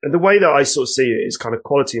And the way that I sort of see it is kind of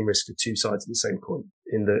quality and risk are two sides of the same coin,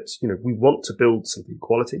 in that, we want to build something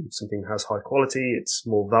quality. If something has high quality, it's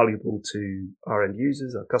more valuable to our end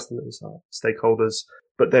users, our customers, our stakeholders.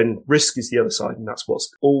 But then risk is the other side, and that's what's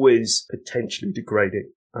always potentially degrading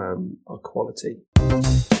our quality.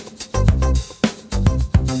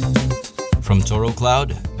 From Toro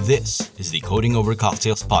Cloud, this is the Coding Over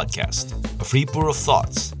Cocktails podcast, a free pour of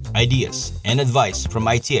thoughts, ideas, and advice from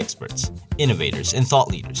IT experts, innovators, and thought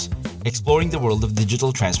leaders, exploring the world of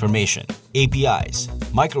digital transformation, APIs,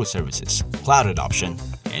 microservices, cloud adoption,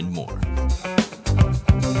 and more.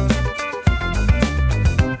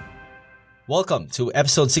 Welcome to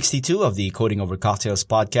episode 62 of the Coding Over Cocktails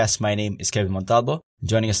podcast. My name is Kevin Montalvo.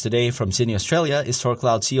 Joining us today from Sydney, Australia is Toro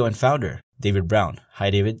Cloud CEO and founder, David Brown. Hi,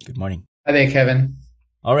 David. Good morning. Hi there, Kevin.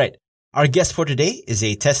 All right. Our guest for today is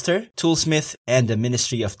a tester, toolsmith, and the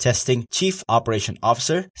Ministry of Testing Chief Operation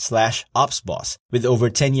Officer / Ops Boss with over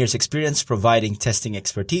 10 years experience providing testing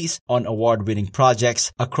expertise on award-winning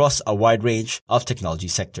projects across a wide range of technology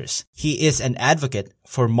sectors. He is an advocate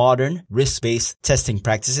for modern, risk-based testing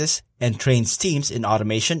practices and trains teams in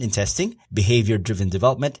automation in testing, behavior-driven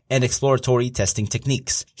development, and exploratory testing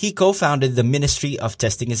techniques. He co-founded the Ministry of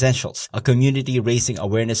Testing Essentials, a community raising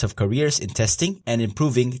awareness of careers in testing and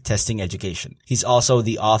improving testing education. He's also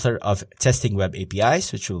the author of Testing Web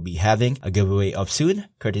APIs, which we'll be having a giveaway of soon,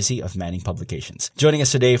 courtesy of Manning Publications. Joining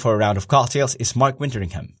us today for a round of cocktails is Mark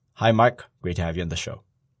Winteringham. Hi, Mark. Great to have you on the show.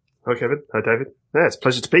 Hi, Kevin. Hi, David. Yeah, it's a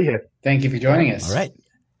pleasure to be here. Thank you for joining us. All right.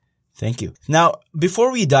 Thank you. Now,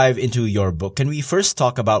 before we dive into your book, can we first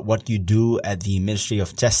talk about what you do at the Ministry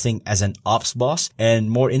of Testing as an ops boss and,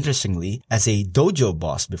 more interestingly, as a dojo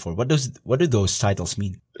boss before? What do those titles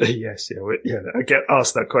mean? Yes, I get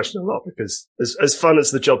asked that question a lot because as fun as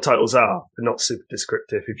the job titles are, they're not super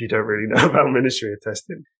descriptive if you don't really know about Ministry of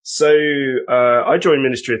Testing. So, I joined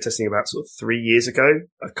Ministry of Testing about sort of 3 years ago.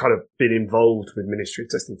 I've kind of been involved with Ministry of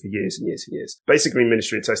Testing for years and years and years. Basically,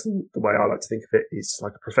 Ministry of Testing, the way I like to think of it, is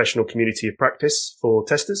like a professional community of practice for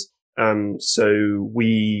testers. So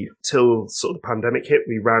we, till sort of the pandemic hit,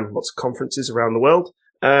 we ran lots of conferences around the world.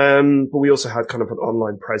 But we also had kind of an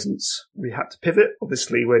online presence. We had to pivot,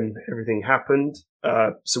 obviously, when everything happened.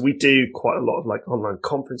 So we do quite a lot of like online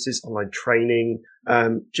conferences, online training,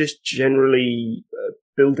 just generally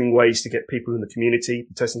building ways to get people in the community,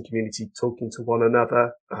 the testing community, talking to one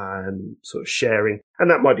another and sort of sharing.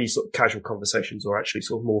 And that might be sort of casual conversations or actually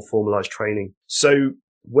sort of more formalized training. So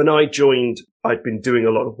when I joined, I'd been doing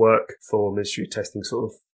a lot of work for Ministry of Testing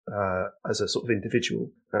sort of as a sort of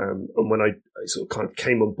individual. And when I sort of kind of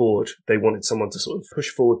came on board, they wanted someone to sort of push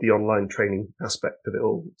forward the online training aspect of it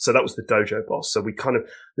all. So that was the dojo boss. So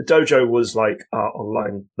the dojo was like our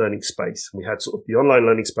online learning space. We had sort of the online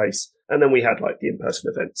learning space, and then we had like the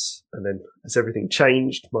in-person events. And then as everything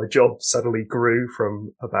changed, my job suddenly grew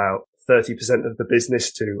from about 30% of the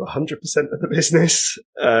business to 100% of the business.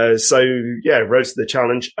 Rose to the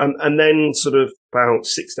challenge. And then sort of about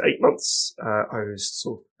 6 to 8 months, I was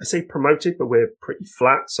I say promoted, but we're pretty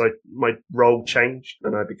flat. So my role changed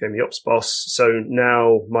and I became the ops boss. So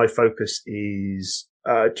now my focus is,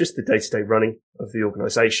 just the day-to-day running of the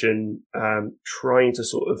organization, trying to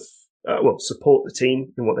sort of support the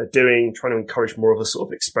team in what they're doing, trying to encourage more of a sort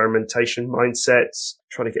of experimentation mindset,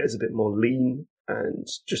 trying to get us a bit more lean, and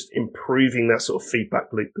just improving that sort of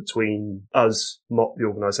feedback loop between us, Mott, the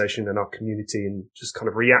organization, and our community, and just kind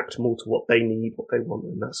of react more to what they need, what they want,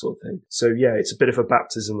 and that sort of thing. So yeah, it's a bit of a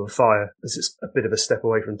baptism of fire as it's a bit of a step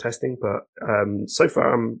away from testing, but so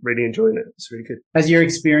far I'm really enjoying it. It's really good. Has your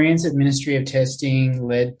experience at Ministry of Testing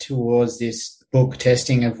led towards this book,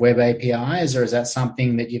 Testing of Web APIs, or is that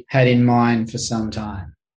something that you've had in mind for some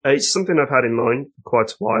time? It's something I've had in mind for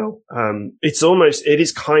quite a while. It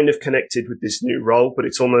is kind of connected with this new role, but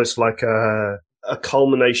it's almost like a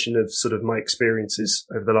culmination of sort of my experiences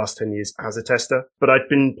over the last 10 years as a tester. But I'd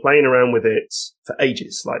been playing around with it for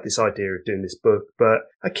ages, like this idea of doing this book. But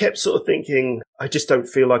I kept sort of thinking, I just don't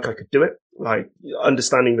feel like I could do it. Like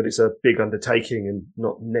understanding that it's a big undertaking and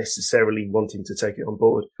not necessarily wanting to take it on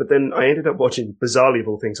board. But then I ended up watching, bizarrely of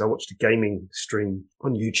all things, I watched a gaming stream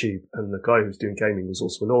on YouTube, and the guy who was doing gaming was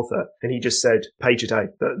also an author. And he just said, page a day.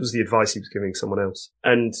 That was the advice he was giving someone else.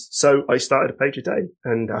 And so I started a page a day.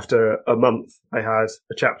 And after a month, I had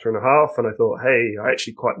a chapter and a half, and I thought, hey, I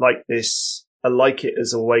actually quite like this. I like it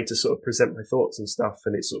as a way to sort of present my thoughts and stuff.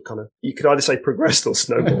 And it's sort of kind of, you could either say progressed or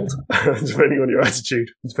snowballed, depending on your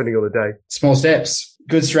attitude, depending on the day. Small steps.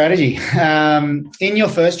 Good strategy. In your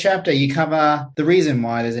first chapter, you cover the reason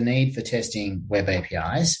why there's a need for testing web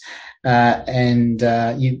APIs. and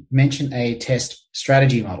you mentioned a test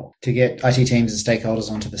strategy model to get IT teams and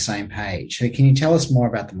stakeholders onto the same page. So can you tell us more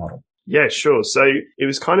about the model? Yeah, sure. So it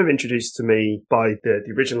was kind of introduced to me by the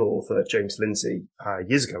original author, James Lindsay,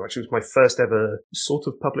 years ago. Actually, it was my first ever sort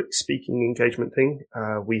of public speaking engagement thing.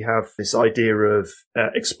 We have this idea of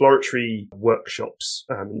exploratory workshops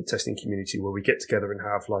in the testing community where we get together and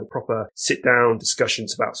have like proper sit down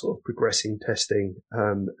discussions about sort of progressing testing.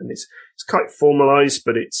 And it's quite formalized,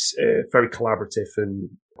 but it's very collaborative and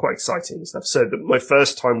quite exciting and stuff. So my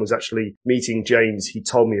first time was actually meeting James. He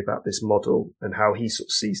told me about this model and how he sort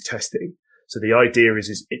of sees testing. So the idea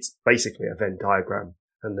is it's basically a Venn diagram.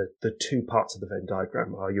 And the two parts of the Venn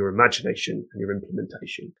diagram are your imagination and your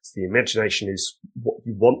implementation. So the imagination is what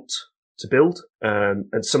you want to build.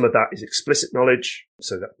 And some of that is explicit knowledge.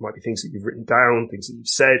 So that might be things that you've written down, things that you've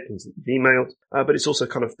said, things that you've emailed. But it's also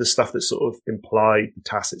kind of the stuff that's sort of implied, the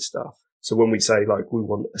tacit stuff. So when we say like, we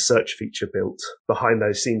want a search feature built, behind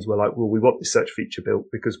those scenes, we're like, well, we want this search feature built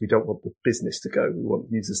because we don't want the business to go. We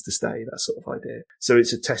want users to stay, that sort of idea. So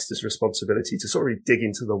it's a tester's responsibility to sort of really dig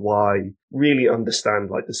into the why, really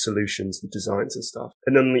understand like the solutions, the designs and stuff.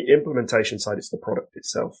 And then on the implementation side, it's the product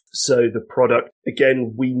itself. So the product,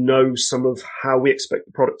 again, we know some of how we expect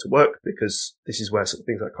the product to work because this is where sort of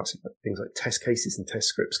things like test cases and test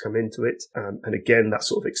scripts come into it. And again, that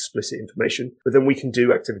sort of explicit information. But then we can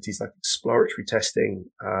do activities like exploratory testing,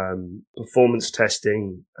 performance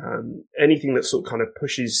testing, anything that sort of kind of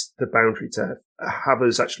pushes the boundary to have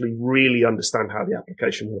us actually really understand how the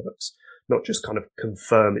application works, not just kind of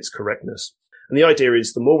confirm its correctness. And the idea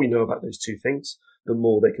is the more we know about those two things, the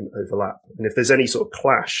more they can overlap. And if there's any sort of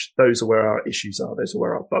clash, those are where our issues are. Those are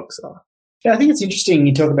where our bugs are. Yeah, I think it's interesting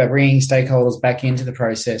you talk about bringing stakeholders back into the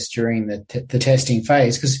process during the testing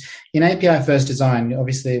phase, because in API first design,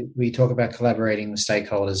 obviously we talk about collaborating with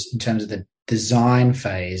stakeholders in terms of the design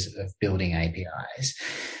phase of building APIs.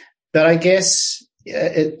 But I guess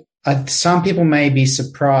some people may be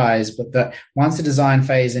surprised, but that once the design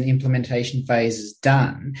phase and implementation phase is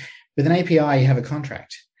done, with an API, you have a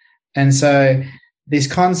contract. And so this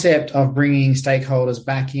concept of bringing stakeholders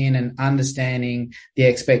back in and understanding the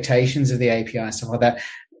expectations of the API and stuff like that,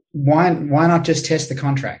 why not just test the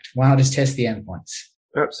contract? Why not just test the endpoints?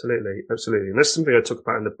 Absolutely. And that's something I talk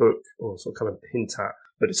about in the book, or sort of kind of hint at,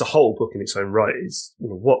 but it's a whole book in its own right, is, you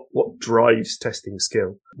know, what drives testing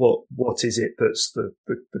skill? What is it that's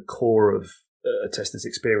the core of a tester's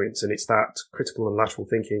experience? And it's that critical and lateral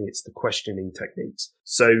thinking. It's the questioning techniques.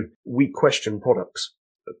 So we question products.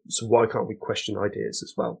 So why can't we question ideas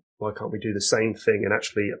as well? Why can't we do the same thing and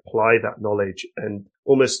actually apply that knowledge and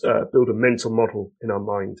almost build a mental model in our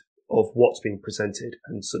mind of what's being presented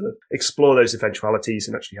and sort of explore those eventualities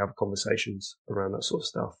and actually have conversations around that sort of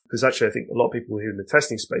stuff? Because actually, I think a lot of people who are in the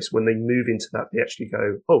testing space, when they move into that, they actually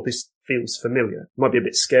go, oh, this feels familiar. It might be a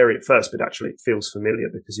bit scary at first, but actually it feels familiar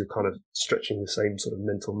because you're kind of stretching the same sort of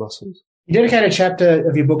mental muscles. You dedicate a chapter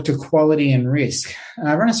of your book to quality and risk.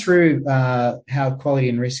 Run us through how quality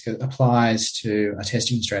and risk applies to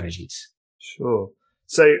testing strategies. Sure.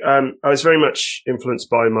 So I was very much influenced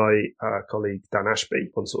by my colleague Dan Ashby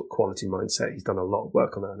on sort of quality mindset. He's done a lot of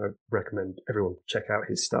work on that, and I recommend everyone check out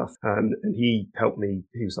his stuff. And he helped me.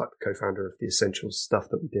 He was like the co-founder of the Essentials stuff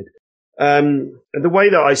that we did. And the way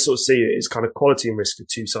that I sort of see it is kind of quality and risk are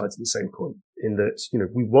two sides of the same coin, in that, you know,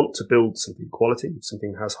 we want to build something quality,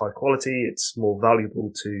 something that has high quality. It's more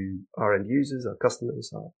valuable to our end users, our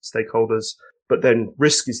customers, our stakeholders. But then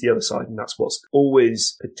risk is the other side, and that's what's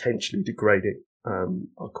always potentially degrading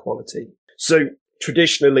our quality. So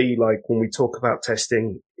traditionally, like when we talk about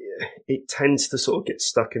testing, it tends to sort of get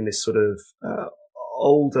stuck in this sort of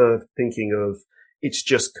older thinking of it's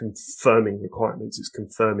just confirming requirements, it's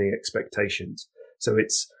confirming expectations. So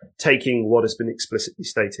it's taking what has been explicitly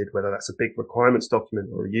stated, whether that's a big requirements document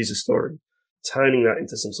or a user story, turning that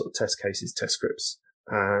into some sort of test cases, test scripts,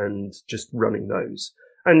 and just running those.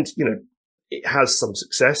 And, you know, it has some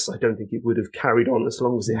success. I don't think it would have carried on as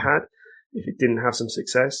long as it had if it didn't have some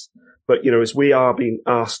success. But, you know, as we are being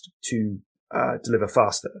asked to deliver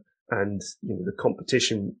faster, and, you know, the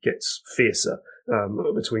competition gets fiercer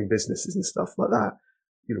between businesses and stuff like that,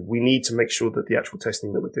 you know, we need to make sure that the actual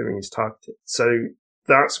testing that we're doing is targeted. So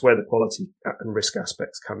that's where the quality and risk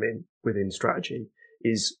aspects come in within strategy.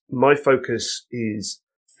 Is my focus is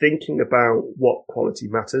thinking about what quality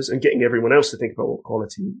matters and getting everyone else to think about what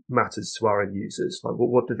quality matters to our end users. Like,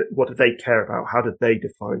 what do they care about? How do they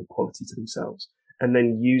define quality to themselves? And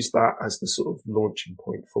then use that as the sort of launching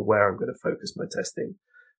point for where I'm going to focus my testing,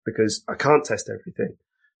 because I can't test everything.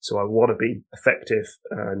 So I want to be effective,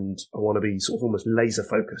 and I want to be sort of almost laser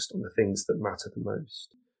focused on the things that matter the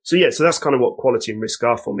most. So yeah, so that's kind of what quality and risk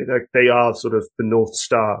are for me. They are sort of the North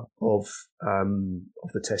Star of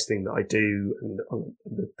the testing that I do and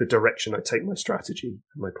the direction I take my strategy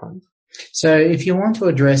and my plans. So if you want to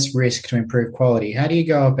address risk to improve quality, how do you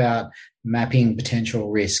go about mapping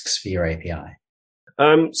potential risks for your API?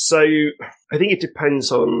 So I think it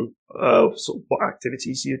depends on sort of what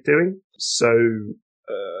activities you're doing. So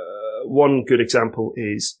one good example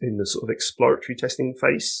is in the sort of exploratory testing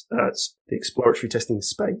phase, the exploratory testing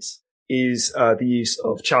space is the use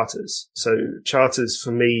of charters. So charters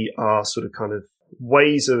for me are sort of kind of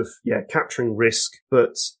ways of, capturing risk,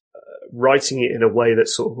 but writing it in a way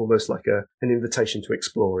that's sort of almost like an invitation to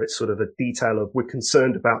explore. It's sort of a detail of we're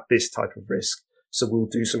concerned about this type of risk. So we'll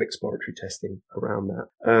do some exploratory testing around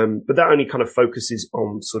that. But that only kind of focuses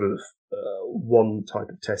on sort of one type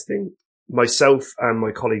of testing. Myself and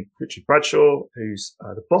my colleague, Richard Bradshaw, who's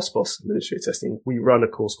the boss of Ministry of Testing, we run a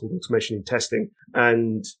course called Automation in Testing.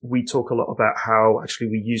 And we talk a lot about how actually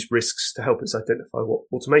we use risks to help us identify what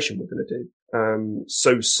automation we're going to do.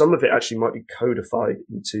 So some of it actually might be codified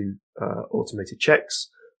into automated checks.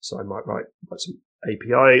 So I might write some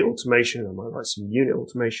API automation. I might write some unit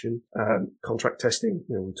automation, contract testing.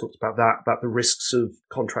 We talked about that, about the risks of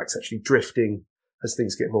contracts actually drifting as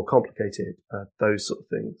things get more complicated, those sort of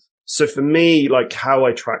things. So for me, like how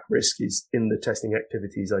I track risk is in the testing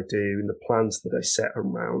activities I do, in the plans that I set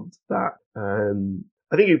around that.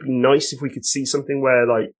 I think it'd be nice if we could see something where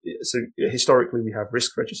so historically we have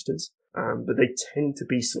risk registers, but they tend to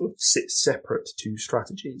be sort of sit separate to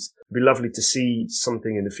strategies. It'd be lovely to see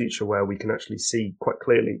something in the future where we can actually see quite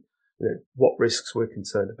clearly, what risks we're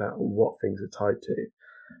concerned about and what things are tied to.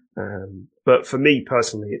 But for me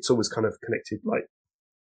personally, it's always kind of connected, like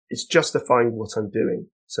it's justifying what I'm doing.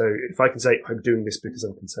 So if I can say I'm doing this because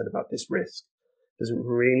I'm concerned about this risk, it doesn't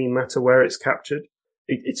really matter where it's captured.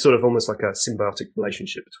 It's sort of almost like a symbiotic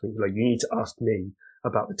relationship between, you need to ask me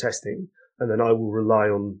about the testing, and then I will rely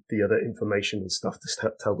on the other information and stuff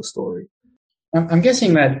to tell the story. I'm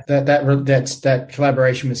guessing that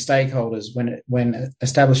collaboration with stakeholders when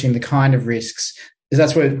establishing the kind of risks,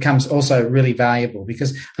 that's where it becomes also really valuable,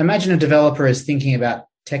 because I imagine a developer is thinking about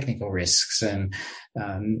technical risks and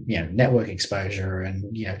network exposure and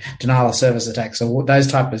denial of service attacks or those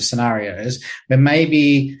type of scenarios, where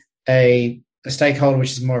maybe a stakeholder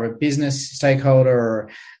which is more of a business stakeholder or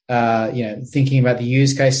thinking about the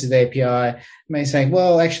use case of the API may say,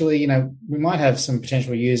 well, actually, we might have some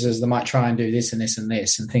potential users that might try and do this and this and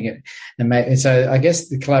this and think it. And so I guess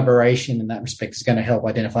the collaboration in that respect is going to help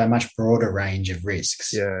identify a much broader range of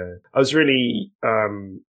risks. Yeah. I was really,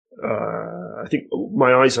 I think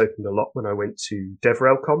my eyes opened a lot when I went to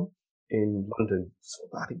DevRelCon in London,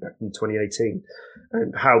 I think back in 2018,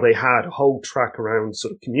 and how they had a whole track around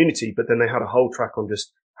sort of community, but then they had a whole track on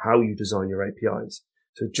just how you design your APIs.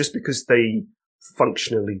 So just because they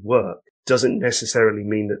functionally work doesn't necessarily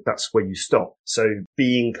mean that that's where you stop. So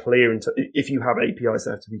being clear, if you have APIs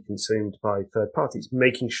that have to be consumed by third parties,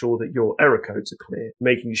 making sure that your error codes are clear,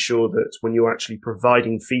 making sure that when you're actually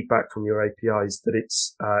providing feedback from your APIs that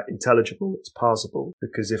it's intelligible, it's parsable.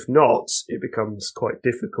 Because if not, it becomes quite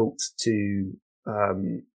difficult to,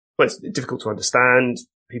 it's difficult to understand.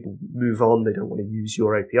 People move on. They don't want to use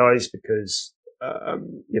your APIs because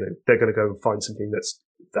they're going to go and find something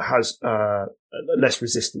that has less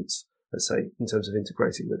resistance, let's say, in terms of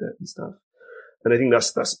integrating with it and stuff. And I think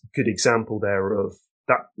that's a good example there of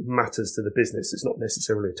that matters to the business. It's not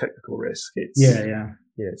necessarily a technical risk. It's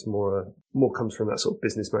it's more comes from that sort of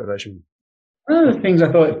business motivation. One of the things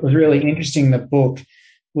I thought was really interesting in the book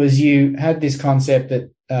was you had this concept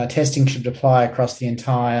that testing should apply across the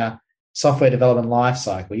entire software development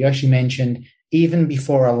lifecycle. You actually mentioned even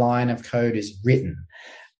before a line of code is written.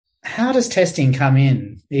 How does testing come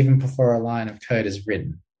in even before a line of code is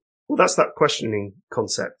written? Well, that's that questioning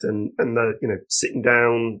concept and the, sitting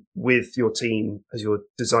down with your team as you're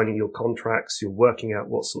designing your contracts, you're working out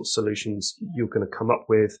what sort of solutions you're going to come up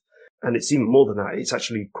with. And it's even more than that. It's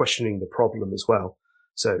actually questioning the problem as well.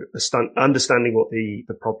 So understanding what the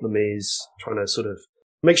problem is, trying to sort of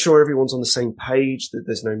make sure everyone's on the same page, that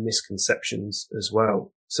there's no misconceptions as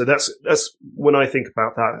well. So that's when I think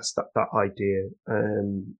about that, that's that idea.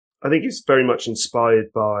 I think it's very much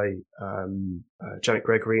inspired by Janet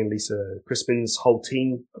Gregory and Lisa Crispin's whole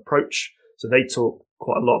team approach. So they talk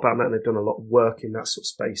quite a lot about that, and they've done a lot of work in that sort of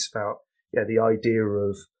space about the idea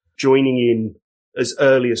of joining in as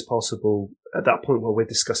early as possible at that point where we're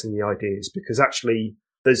discussing the ideas, because actually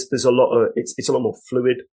there's a lot of it's a lot more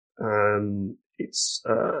fluid. It's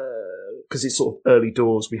because it's sort of early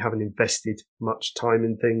doors, we haven't invested much time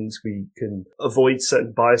in things. We can avoid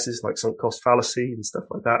certain biases like sunk cost fallacy and stuff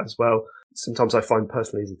like that as well. sometimes I find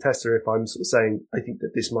personally as a tester, if I'm sort of saying, I think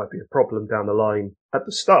that this might be a problem down the line at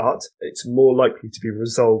the start, it's more likely to be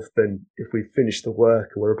resolved than if we finish the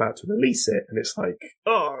work and we're about to release it. And it's like,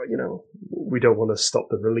 we don't want to stop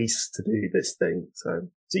the release to do this thing. So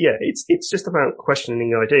yeah, it's just about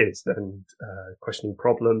questioning ideas and questioning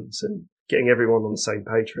problems and getting everyone on the same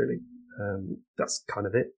page, really. That's kind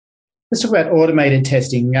of it. Let's talk about automated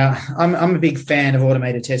testing. I'm a big fan of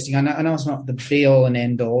automated testing. I know it's not the be all and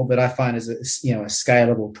end all, but I find it as a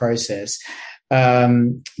scalable process.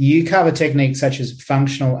 You cover techniques such as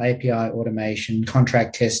functional API automation,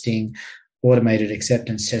 contract testing, automated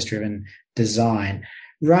acceptance test-driven design.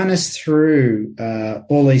 Run us through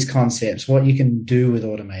all these concepts, what you can do with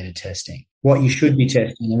automated testing, what you should be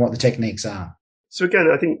testing, and what the techniques are. So again,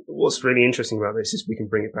 I think what's really interesting about this is we can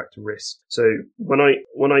bring it back to risk. So when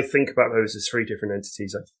I think about those as three different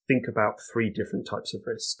entities, I think about three different types of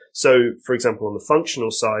risks. So for example, on the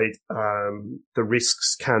functional side, the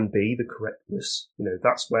risks can be the correctness.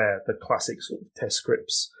 That's where the classic sort of test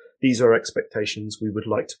scripts, these are expectations. We would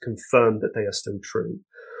like to confirm that they are still true.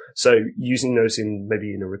 So using those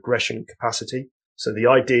maybe in a regression capacity. So the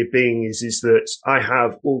idea being is that I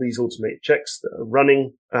have all these automated checks that are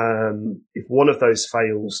running. If one of those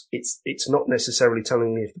fails, it's not necessarily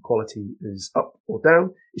telling me if the quality is up or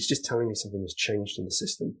down. It's just telling me something has changed in the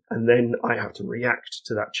system. And then I have to react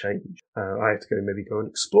to that change. I have to go and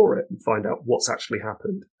explore it and find out what's actually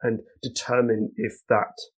happened and determine if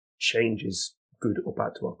that change is good or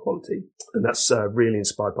bad to our quality. And that's really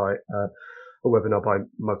inspired by a webinar by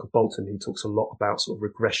Michael Bolton. He talks a lot about sort of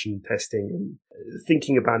regression testing and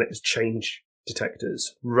thinking about it as change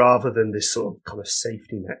detectors rather than this sort of kind of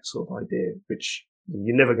safety net sort of idea, which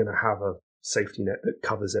you're never going to have a safety net that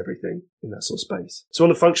covers everything in that sort of space. So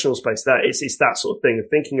on the functional space, it's that sort of thing of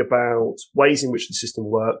thinking about ways in which the system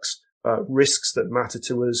works, risks that matter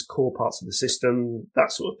to us, core parts of the system,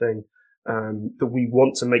 that sort of thing. That we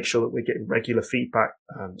want to make sure that we're getting regular feedback.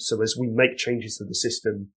 So as we make changes to the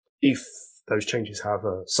system, if those changes have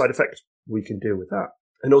a side effect, we can deal with that.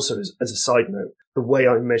 And also, as a side note, the way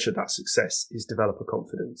I measure that success is developer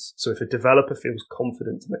confidence. So if a developer feels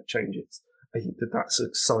confident to make changes, I think that that's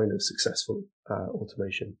a sign of successful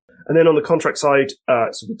automation. And then on the contract side,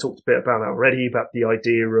 so we talked a bit about that already, about the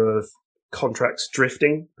idea of contracts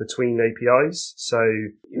drifting between APIs. So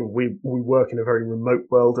we work in a very remote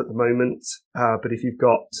world at the moment. But if you've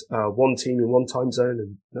got one team in one time zone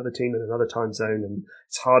and another team in another time zone, and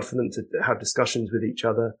it's hard for them to have discussions with each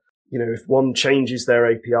other, if one changes their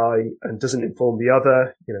API and doesn't inform the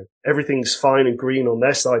other, everything's fine and green on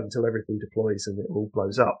their side until everything deploys and it all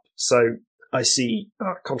blows up. So I see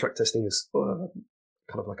contract testing as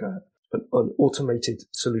kind of like an automated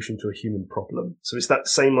solution to a human problem. So it's that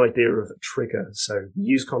same idea of a trigger. So we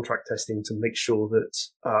use contract testing to make sure that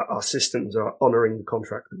our systems are honoring the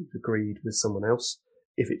contract that we've agreed with someone else.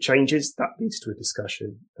 If it changes, that leads to a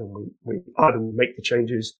discussion, and we either make the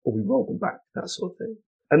changes or we roll them back, that sort of thing.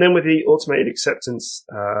 And then with the automated acceptance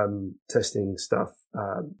testing stuff,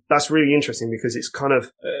 that's really interesting because it's kind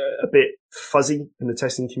of a bit fuzzy in the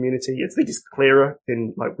testing community. I think it's clearer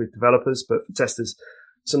with developers, but for testers,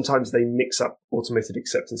 sometimes they mix up automated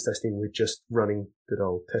acceptance testing with just running good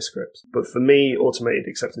old test scripts. But for me, automated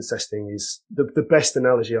acceptance testing is the best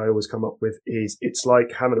analogy I always come up with is it's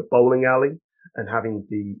like having a bowling alley and having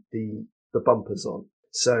the bumpers on.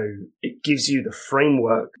 So it gives you the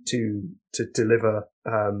framework to deliver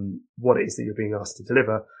what it is that you're being asked to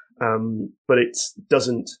deliver. But it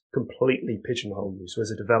doesn't completely pigeonhole you. So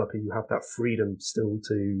as a developer, you have that freedom still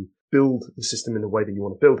to build the system in the way that you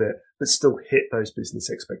want to build it, but still hit those business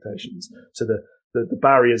expectations. So the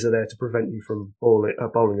barriers are there to prevent you from bowling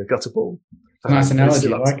a gutter ball. Nice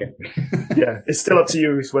analogy, I like it. Yeah, it's still up to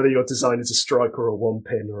you whether your design is a strike or a one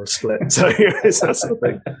pin or a split. So it's that sort of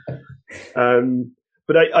thing.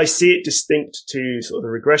 But I see it distinct to sort of the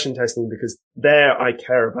regression testing because there I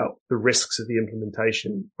care about the risks of the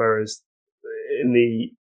implementation, whereas in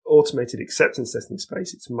the automated acceptance testing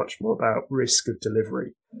space, it's much more about risk of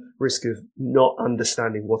delivery, risk of not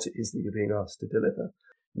understanding what it is that you're being asked to deliver.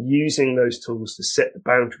 Using those tools to set the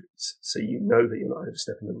boundaries so you know that you're not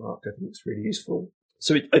overstepping the mark, I think it's really useful.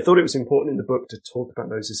 So I thought it was important in the book to talk about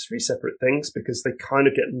those as three separate things because they kind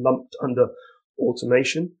of get lumped under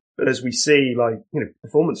automation. But as we see,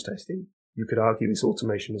 performance testing, you could argue it's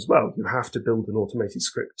automation as well. You have to build an automated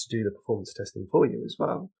script to do the performance testing for you as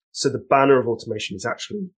well. So the banner of automation is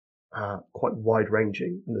actually quite wide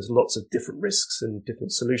ranging, and there's lots of different risks and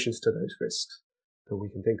different solutions to those risks that we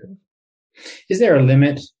can think of. Is there a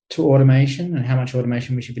limit to automation and how much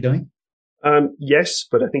automation we should be doing? Yes,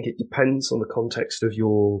 but I think it depends on the context of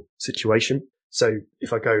your situation. So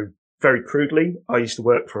if I go very crudely, I used to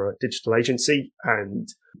work for a digital agency, and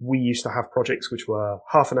we used to have projects which were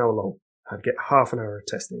half an hour long. I'd get half an hour of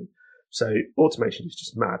testing. So automation is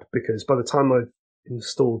just mad, because by the time I've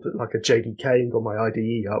installed like a JDK and got my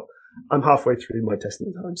IDE up, I'm halfway through my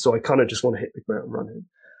testing time. So I kind of just want to hit the ground running.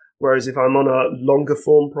 Whereas if I'm on a longer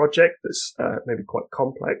form project that's maybe quite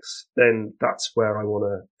complex, then that's where I want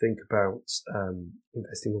to think about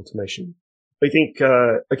investing automation. I think,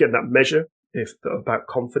 again, that measure about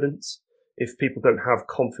confidence. If people don't have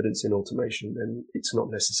confidence in automation, then it's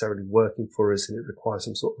not necessarily working for us and it requires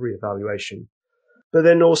some sort of reevaluation. But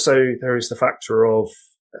then also there is the factor of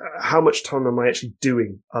how much time am I actually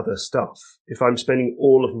doing other stuff? If I'm spending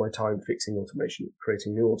all of my time fixing automation,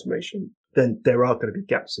 creating new automation, then there are going to be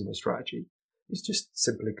gaps in my strategy. It's just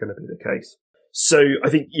simply going to be the case. So I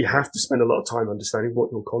think you have to spend a lot of time understanding what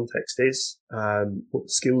your context is, what the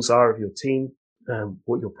skills are of your team,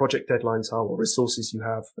 what your project deadlines are, what resources you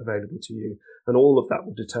have available to you. And all of that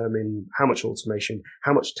will determine how much automation,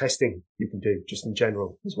 how much testing you can do just in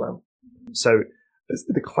general as well. So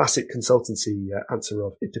the classic consultancy answer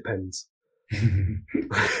of it depends.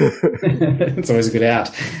 It's always a good out.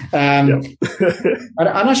 I'm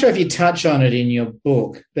not sure if you touch on it in your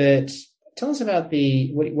book, but tell us about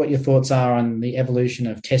what your thoughts are on the evolution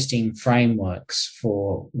of testing frameworks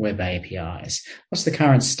for web APIs. What's the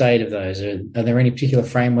current state of those? Are there any particular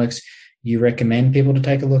frameworks you recommend people to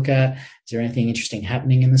take a look at? Is there anything interesting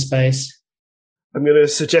happening in the space? I'm going to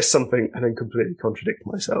suggest something and then completely contradict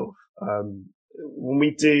myself. When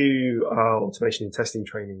we do our automation and testing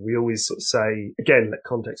training, we always sort of say, again, let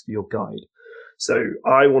context be your guide. So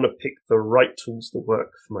I want to pick the right tools that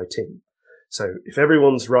work for my team. So if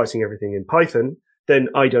everyone's writing everything in Python, then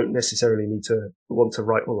I don't necessarily need to want to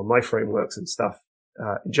write all of my frameworks and stuff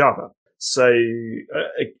in Java. So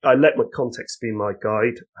I let my context be my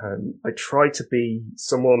guide. I try to be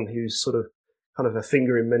someone who's sort of kind of a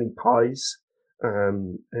finger in many pies.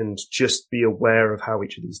 And just be aware of how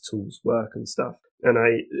each of these tools work and stuff. And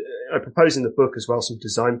I propose in the book as well some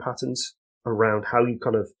design patterns around how you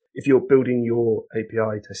kind of, if you're building your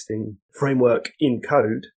API testing framework in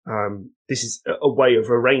code, this is a way of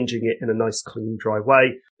arranging it in a nice, clean, dry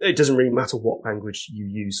way. It doesn't really matter what language you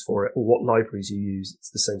use for it or what libraries you use. It's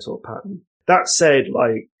the same sort of pattern. That said,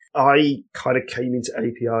 I kind of came into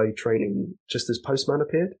API training just as Postman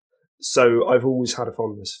appeared. So I've always had a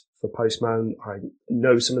fondness for Postman. I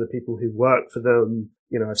know some of the people who work for them.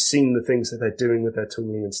 You know, I've seen the things that they're doing with their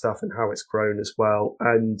tooling and stuff and how it's grown as well.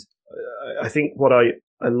 And I think what I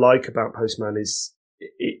like about Postman is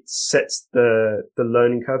it sets the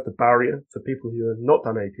learning curve, the barrier for people who have not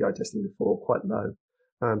done API testing before quite low.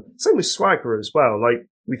 Same with Swagger as well. Like,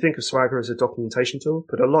 we think of Swagger as a documentation tool,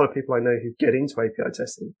 but a lot of people I know who get into API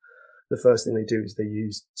testing, the first thing they do is they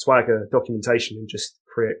use Swagger documentation and just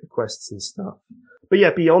create requests and stuff. But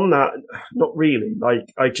yeah, beyond that, not really.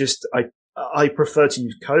 Like, I prefer to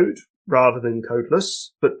use code rather than codeless,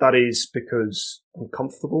 but that is because I'm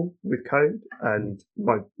comfortable with code and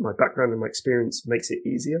my background and my experience makes it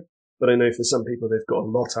easier. But I know for some people, they've got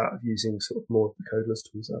a lot out of using sort of more of the codeless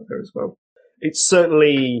tools out there as well. It's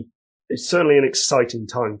certainly an exciting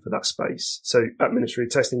time for that space. So at Ministry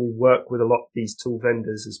of Testing, we work with a lot of these tool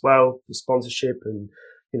vendors as well for sponsorship and,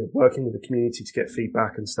 you know, working with the community to get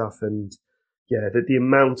feedback and stuff. And yeah, the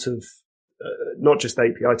amount of, not just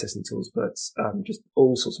API testing tools, but just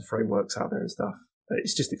all sorts of frameworks out there and stuff.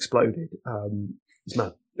 It's just exploded. It's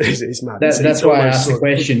mad. It's mad. That's why I asked the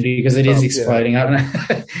question, because it is exploding. Yeah. I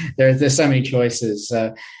don't know. There's so many choices.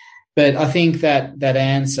 But I think that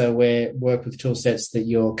answer, where work with tool sets that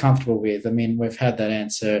you're comfortable with, I mean, we've had that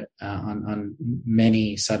answer on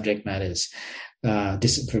many subject matters,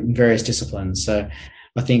 from various disciplines. So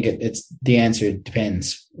I think it's the answer. It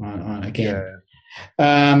depends on again.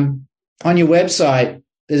 Yeah. On your website,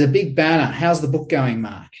 there's a big banner. How's the book going,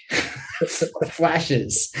 Mark?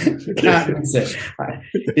 Flashes. Can't miss it.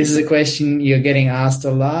 This is a question you're getting asked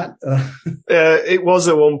a lot. It was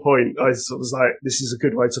at one point. I sort of was like, this is a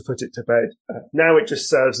good way to put it to bed. Now it just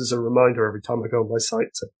serves as a reminder every time I go on my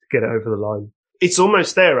site to get it over the line. It's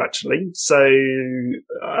almost there, actually. So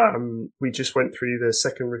we just went through the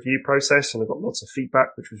second review process and I got lots of feedback,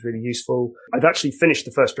 which was really useful. I've actually finished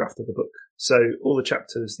the first draft of the book. So all the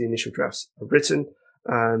chapters, the initial drafts are written.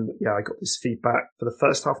 And yeah, I got this feedback for the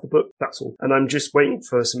first half of the book. That's all. And I'm just waiting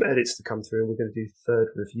for some edits to come through and we're going to do third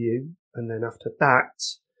review. And then after that,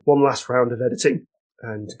 one last round of editing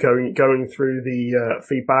and going through the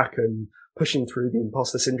feedback and pushing through the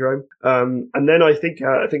imposter syndrome. And then I think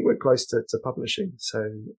we're close to publishing. So,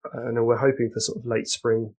 and we're hoping for sort of late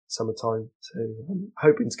spring, summertime. So I'm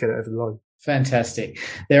hoping to get it over the line. Fantastic.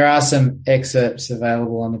 There are some excerpts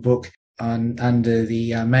available on the book under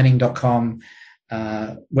the Manning.com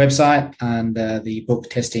website and the book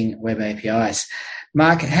Testing Web APIs.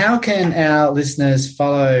 Mark, how can our listeners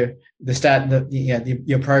follow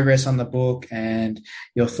your progress on the book and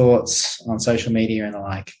your thoughts on social media and the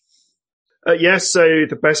like? So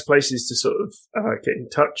the best place is to sort of get in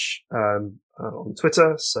touch on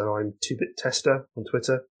Twitter. So I'm 2-Bit Tester on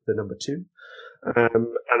Twitter, the number 2. And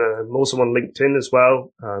I'm also on LinkedIn as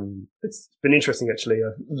well. It's been interesting actually.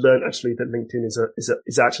 I've learned actually that LinkedIn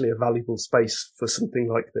is actually a valuable space for something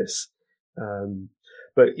like this.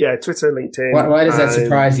 But yeah, Twitter, LinkedIn. Why does that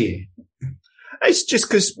surprise you? It's just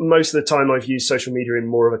because most of the time I've used social media in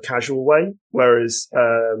more of a casual way, whereas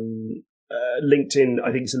LinkedIn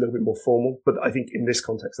I think is a little bit more formal. But I think in this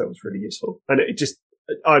context that was really useful. And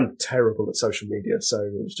I'm terrible at social media, so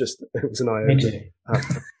it was an eye-opener.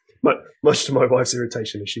 Much to my wife's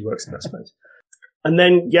irritation as she works in that space. And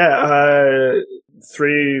then,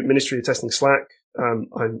 through Ministry of Testing Slack,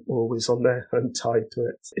 I'm always on there. I'm tied to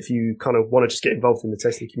it. If you kind of want to just get involved in the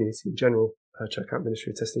testing community in general, check out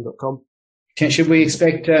ministryoftesting.com. Should we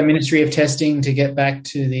expect Ministry of Testing to get back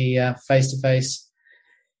to the face-to-face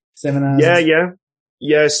seminars?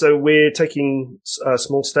 Yeah. So we're taking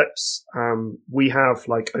small steps. We have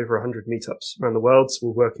like over 100 meetups around the world. So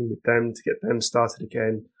we're working with them to get them started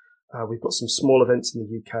again. We've got some small events in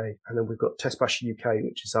the UK, and then we've got TestBash UK,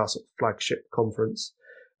 which is our sort of flagship conference.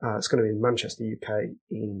 It's going to be in Manchester, UK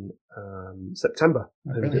in September.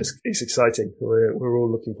 Oh, and it's exciting. We're all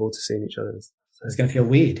looking forward to seeing each other. So it's going to feel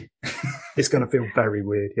weird. It's going to feel very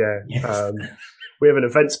weird, yeah. Yes. We have an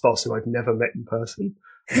events boss who I've never met in person.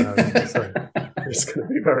 So it's going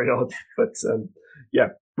to be very odd. But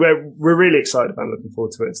we're really excited about looking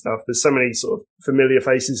forward to it and stuff. There's so many sort of familiar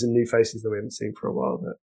faces and new faces that we haven't seen for a while.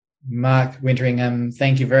 Mark Winteringham,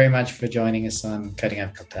 thank you very much for joining us on Coding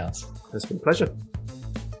Over Cocktails. It's been a pleasure.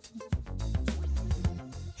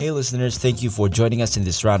 Hey listeners, thank you for joining us in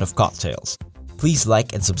this round of cocktails. Please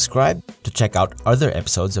like and subscribe to check out other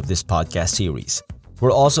episodes of this podcast series.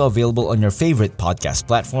 We're also available on your favorite podcast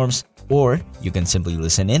platforms, or you can simply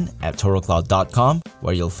listen in at torocloud.com,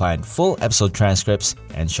 where you'll find full episode transcripts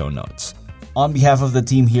and show notes. On behalf of the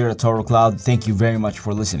team here at Toro Cloud, thank you very much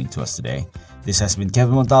for listening to us today. This has been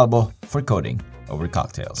Kevin Montalvo for Coding Over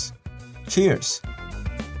Cocktails. Cheers!